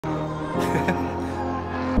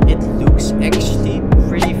It looks actually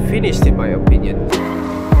pretty finished in my opinion.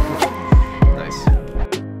 Nice.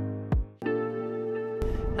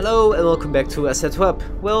 Hello and welcome back to Assetto Hub.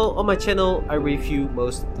 Well, on my channel I review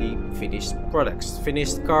mostly finished products,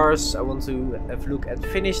 finished cars. I want to have a look at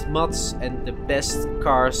finished mods and the best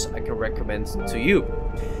cars I can recommend to you.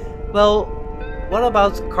 Well, what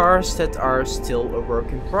about cars that are still a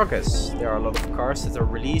work in progress? There are a lot of cars that are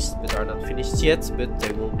released but are not finished yet, but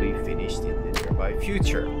they will be finished in the nearby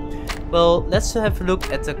future. Well, let's have a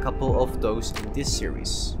look at a couple of those in this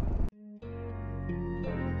series.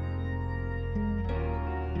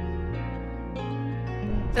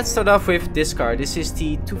 Let's start off with this car. This is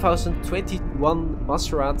the 2021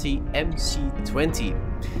 Maserati MC20.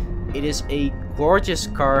 It is a gorgeous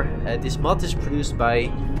car. This mod is produced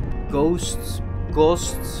by Ghost.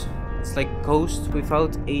 It's like Ghost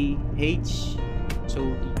without a H. So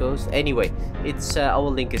the Ghost. Anyway, it's I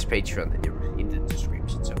will link his Patreon in the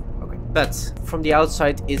description. So okay. But from the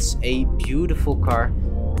outside, it's a beautiful car.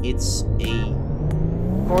 It's a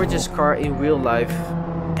gorgeous car in real life.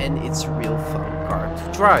 And it's a real fun car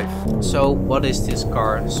to drive. So what is this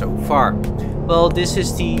car so far? Well, this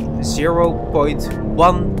is the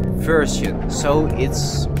 0.1 version. So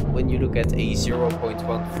it's, when you look at a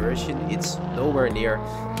 0.1 version, it's nowhere near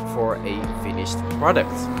for a finished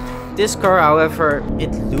product. This car, however,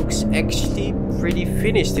 it looks actually pretty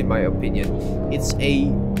finished in my opinion. It's a,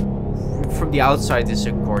 from the outside, it's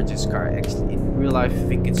a gorgeous car. Actually, in real life, I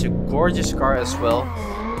think it's a gorgeous car as well.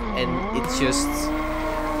 And it's just,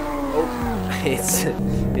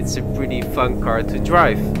 it's a pretty fun car to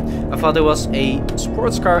drive. I thought it was a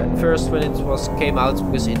sports car at first when it came out,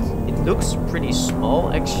 because it looks pretty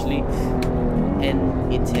small actually,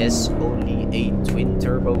 and it has only a twin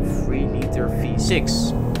turbo 3-liter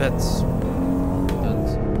V6. But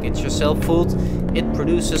don't get yourself fooled, it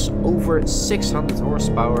produces over 600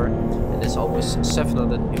 horsepower and has almost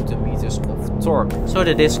 700 Newton meters of torque. So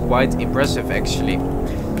that is quite impressive actually.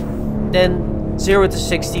 Then 0 to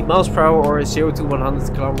 60 miles per hour or 0 to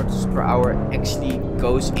 100 kilometers per hour actually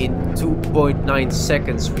goes in 2.9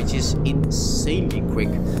 seconds, which is insanely quick.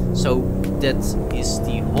 So that is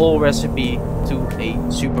the whole recipe to a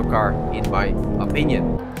supercar in my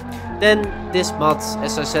opinion. Then this mod,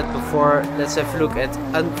 as I said before, let's have a look at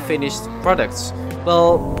unfinished products.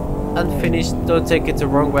 Well, unfinished, don't take it the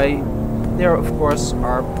wrong way. There of course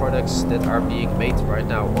are products that are being made right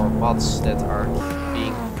now, or mods that are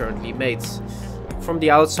being currently made. From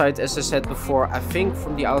the outside, as I said before, I think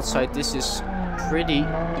from the outside this is pretty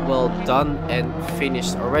well done and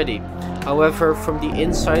finished already. However, from the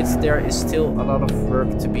inside there is still a lot of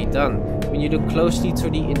work to be done. When you look closely to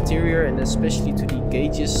the interior and especially to the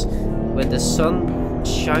gauges, when the sun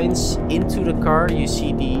shines into the car you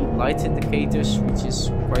see the light indicators, which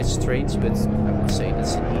is quite strange, but I would say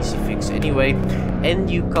that's an easy fix anyway. And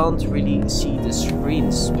you can't really see the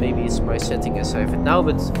screens. Maybe it's my setting as I have it now,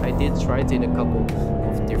 but I did try it in a couple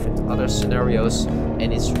of different other scenarios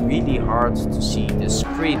and it's really hard to see the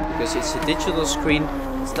screen because it's a digital screen.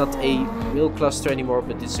 It's not a real cluster anymore,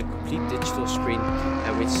 but it's a complete digital screen,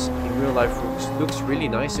 which in real life looks really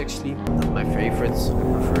nice actually. Not my favorite. I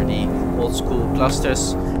prefer the old school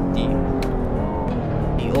clusters, the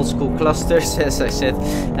old school clusters as I said,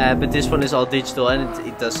 but this one is all digital and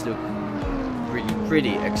it does look really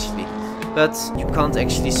pretty actually. But you can't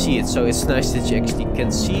actually see it, so it's nice that you actually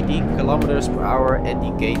can see the kilometers per hour and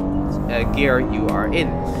the gear you are in.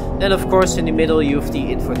 Then of course in the middle you have the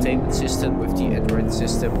infotainment system with the Android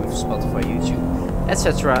system with Spotify, YouTube,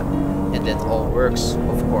 etc. And that all works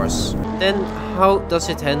of course. Then how does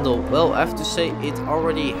it handle? Well, I have to say it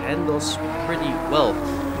already handles pretty well.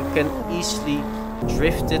 You can easily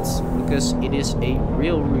drift it because it is a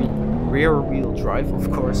rear wheel drive, of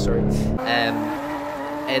course, sorry.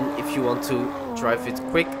 And if you want to drive it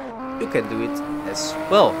quick, you can do it as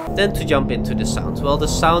well. Then to jump into the sound. Well, the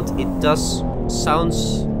sound, it does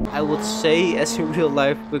sounds, I would say, as in real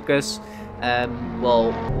life, because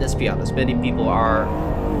well, let's be honest, many people are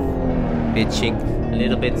bitching a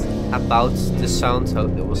little bit about the sound. How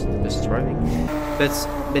it wasn't the best driving, but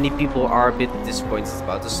many people are a bit disappointed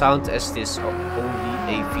about the sound, as this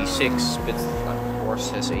only a V6, but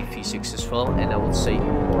Porsche has a V6 as well, and I would say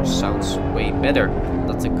Porsche sounds way better.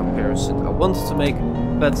 Not the comparison I wanted to make,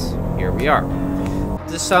 but here we are.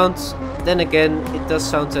 The sound, then again, it does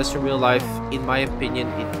sound as in real life. In my opinion,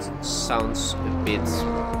 it sounds a bit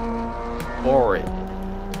boring.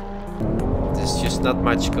 There's just not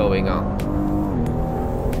much going on.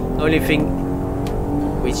 The only thing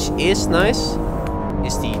which is nice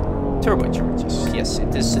is the turbochargers. Yes,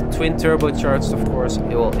 it is a twin turbocharged, of course.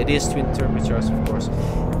 Well, it is twin turbocharged, of course,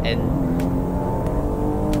 and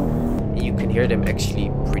you can hear them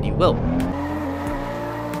actually pretty well.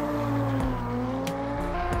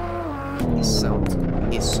 This sound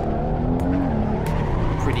is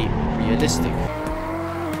pretty realistic.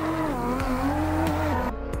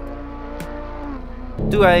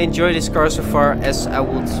 Do I enjoy this car so far? As I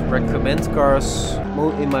would recommend cars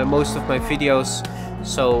in most of my videos.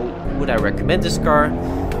 So would I recommend this car?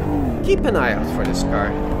 Keep an eye out for this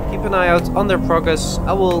car. Keep an eye out on their progress.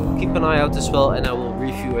 I will keep an eye out as well, and I will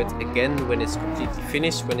review it again when it's completely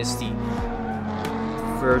finished, when it's the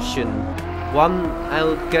version 1,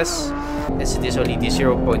 I'll guess, as it is only the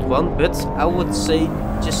 0.1, but I would say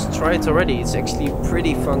just try it already. It's actually a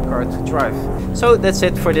pretty fun car to drive. So that's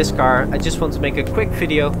it for this car. I just want to make a quick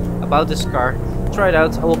video about this car. Try it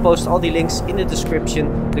out. I will post all the links in the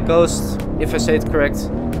description. The Ghost, if I say it correct,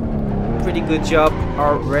 pretty good job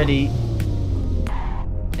already,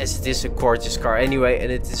 as it is a gorgeous car anyway,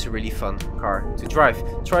 and it is a really fun car to drive.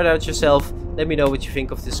 Try it out yourself. Let me know what you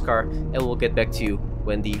think of this car, and we'll get back to you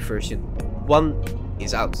when the version 1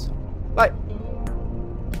 is out. Bye!